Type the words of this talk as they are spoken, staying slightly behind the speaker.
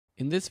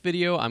In this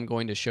video, I'm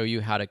going to show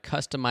you how to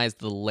customize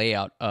the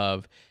layout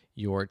of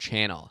your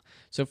channel.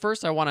 So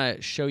first, I want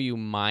to show you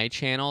my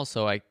channel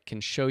so I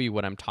can show you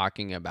what I'm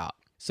talking about.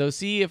 So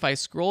see, if I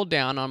scroll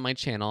down on my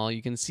channel,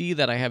 you can see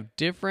that I have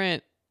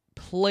different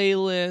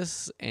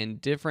playlists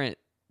and different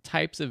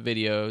types of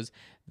videos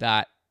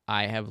that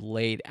I have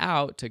laid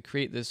out to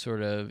create this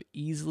sort of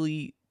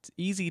easy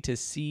to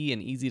see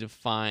and easy to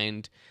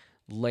find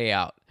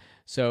layout.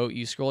 So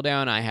you scroll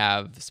down, I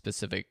have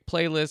specific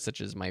playlists such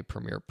as my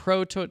Premiere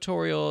Pro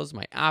tutorials,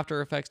 my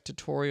After Effects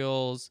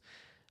tutorials,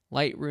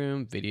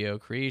 Lightroom, video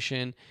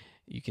creation.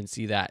 You can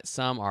see that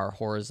some are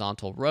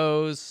horizontal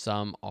rows,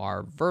 some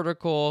are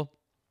vertical.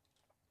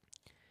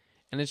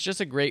 And it's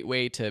just a great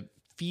way to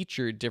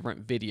feature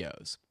different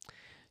videos.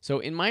 So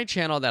in my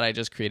channel that I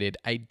just created,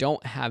 I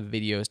don't have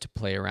videos to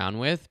play around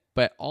with,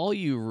 but all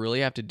you really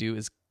have to do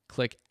is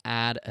click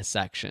add a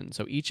section.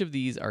 So each of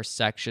these are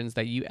sections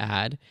that you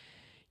add.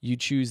 You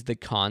choose the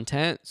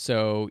content,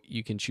 so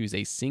you can choose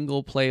a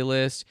single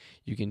playlist.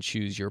 You can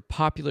choose your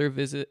popular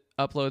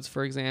uploads,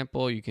 for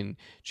example. You can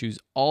choose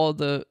all of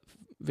the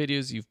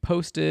videos you've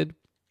posted.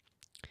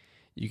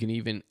 You can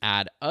even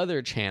add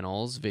other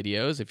channels'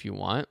 videos if you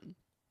want.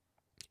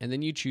 And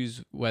then you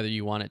choose whether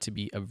you want it to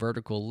be a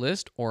vertical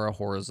list or a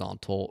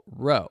horizontal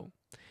row.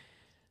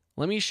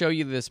 Let me show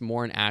you this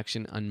more in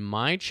action on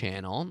my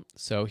channel.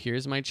 So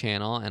here's my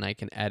channel, and I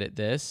can edit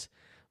this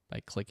by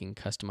clicking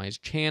Customize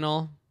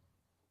Channel.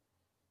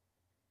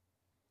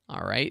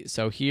 All right,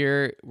 so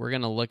here we're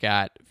going to look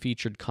at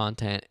featured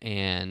content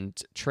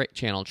and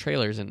channel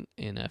trailers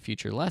in a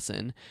future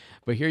lesson.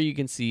 But here you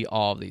can see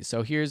all of these.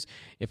 So here's,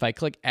 if I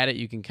click edit,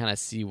 you can kind of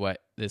see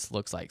what this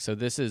looks like. So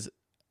this is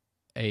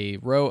a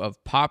row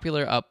of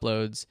popular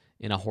uploads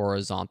in a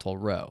horizontal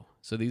row.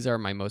 So these are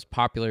my most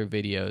popular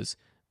videos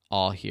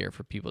all here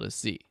for people to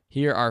see.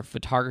 Here are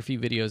photography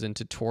videos and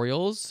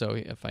tutorials. So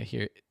if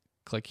I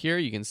click here,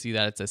 you can see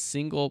that it's a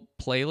single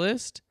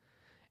playlist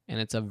and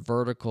it's a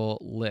vertical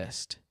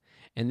list.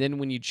 And then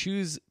when you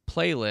choose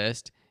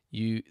playlist,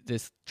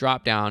 this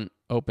drop down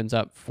opens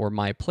up for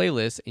my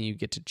playlist and you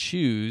get to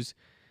choose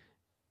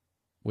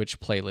which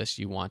playlist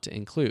you want to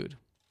include.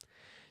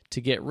 To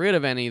get rid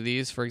of any of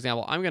these, for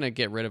example, I'm going to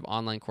get rid of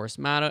Online Course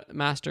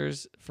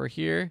Masters for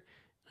here.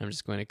 I'm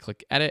just going to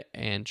click edit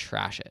and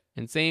trash it.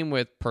 And same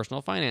with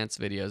personal finance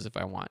videos if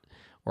I want,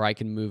 or I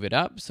can move it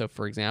up. So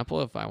for example,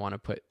 if I want to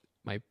put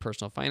my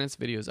personal finance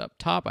videos up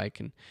top, I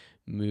can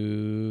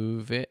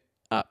move it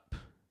up.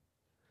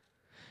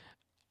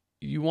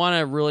 You want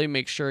to really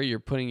make sure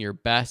you're putting your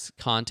best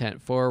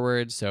content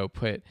forward. So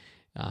put,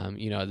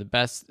 the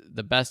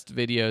best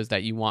videos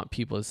that you want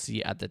people to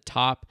see at the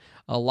top.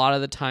 A lot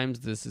of the times,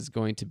 this is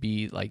going to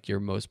be like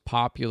your most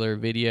popular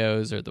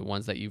videos or the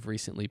ones that you've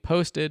recently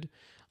posted.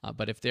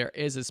 But if there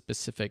is a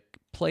specific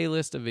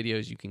playlist of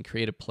videos, you can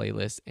create a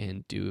playlist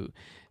and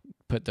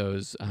put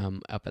those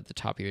up at the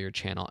top of your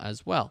channel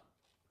as well.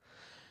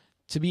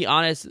 To be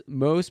honest,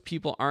 most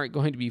people aren't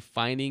going to be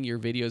finding your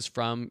videos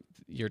from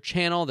your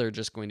channel. They're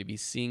just going to be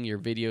seeing your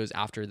videos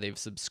after they've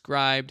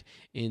subscribed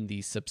in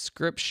the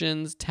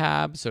subscriptions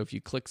tab. So if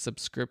you click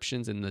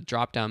subscriptions in the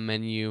drop-down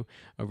menu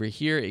over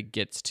here, it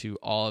gets to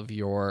all of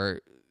the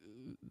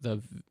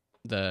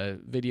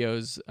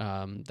videos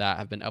that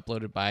have been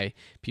uploaded by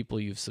people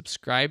you've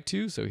subscribed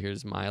to. So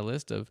here's my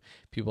list of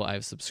people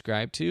I've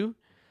subscribed to. You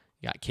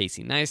got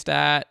Casey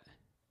Neistat,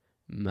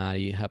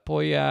 Mari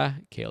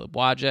Hapoya, Caleb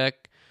Wojcik,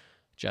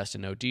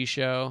 Justin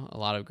Odisho, a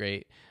lot of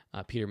great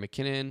Peter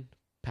McKinnon,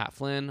 Pat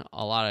Flynn,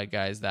 a lot of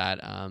guys that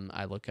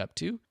I look up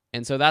to.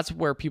 And so that's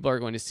where people are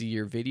going to see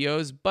your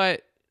videos.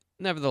 But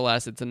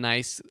nevertheless, it's a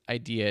nice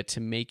idea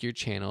to make your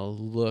channel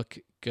look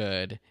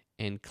good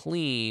and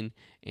clean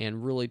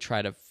and really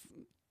try to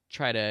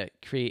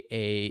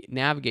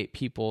navigate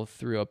people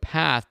through a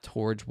path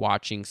towards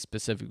watching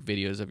specific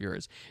videos of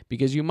yours.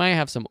 Because you might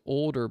have some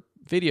older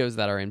videos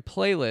that are in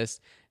playlists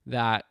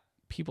that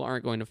people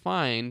aren't going to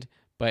find.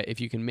 But if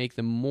you can make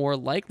them more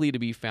likely to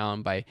be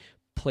found by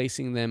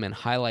placing them and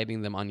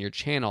highlighting them on your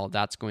channel,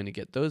 that's going to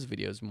get those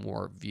videos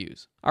more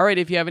views. All right,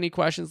 if you have any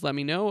questions, let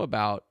me know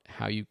about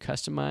how you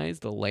customize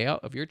the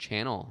layout of your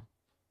channel.